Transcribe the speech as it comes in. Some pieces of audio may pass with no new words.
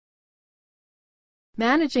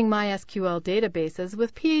Managing MySQL databases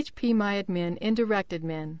with PHPMyAdmin in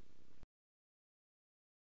DirectAdmin.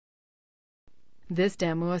 This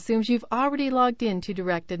demo assumes you've already logged in to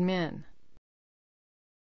DirectAdmin.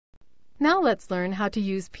 Now let's learn how to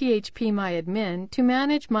use PHPMyAdmin to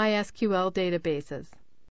manage MySQL databases.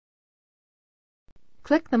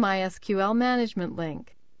 Click the MySQL Management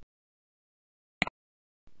link.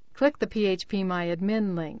 Click the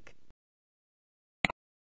PHPMyAdmin link.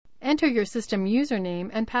 Enter your system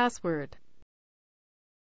username and password.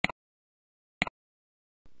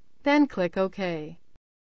 Then click OK.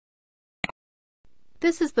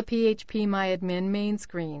 This is the PHPMyAdmin main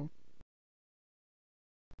screen.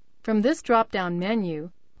 From this drop-down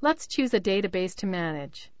menu, let's choose a database to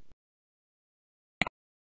manage.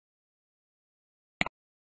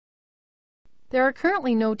 There are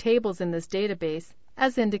currently no tables in this database,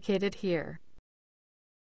 as indicated here.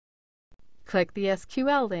 Click the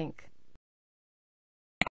SQL link.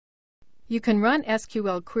 You can run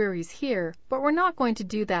SQL queries here, but we're not going to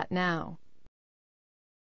do that now.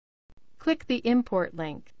 Click the Import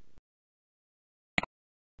link.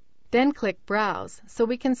 Then click Browse so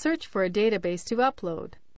we can search for a database to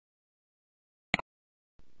upload.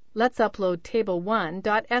 Let's upload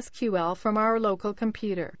table1.sql from our local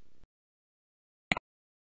computer.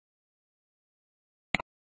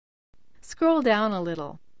 Scroll down a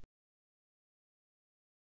little.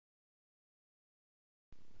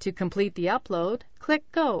 To complete the upload,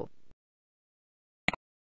 click Go.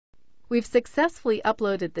 We've successfully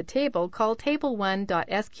uploaded the table called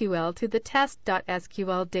table1.sql to the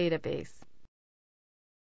test.sql database.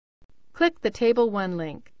 Click the Table 1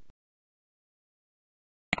 link.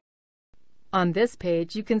 On this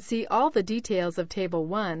page, you can see all the details of Table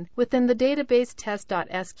 1 within the database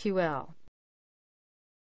test.sql.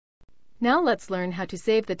 Now let's learn how to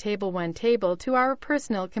save the Table 1 table to our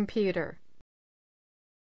personal computer.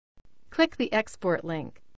 Click the Export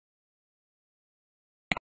link.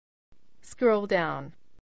 Scroll down.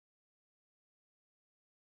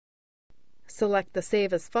 Select the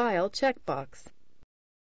Save as File checkbox.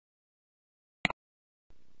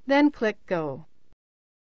 Then click Go.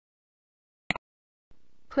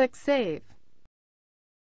 Click Save.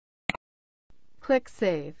 Click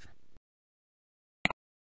Save.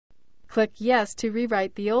 Click Yes to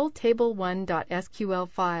rewrite the old table1.sql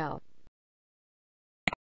file.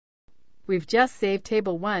 We've just saved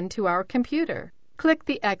Table 1 to our computer. Click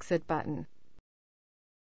the Exit button.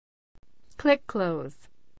 Click Close.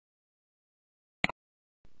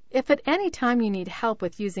 If at any time you need help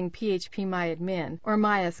with using PHPMyAdmin or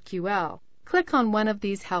MySQL, click on one of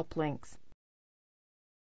these help links.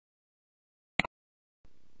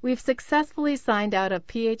 We've successfully signed out of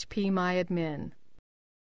PHPMyAdmin.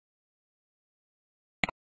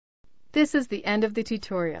 This is the end of the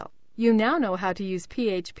tutorial. You now know how to use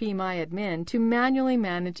PHPMyAdmin to manually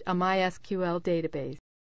manage a MySQL database.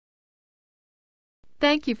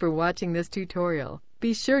 Thank you for watching this tutorial.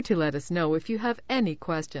 Be sure to let us know if you have any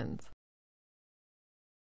questions.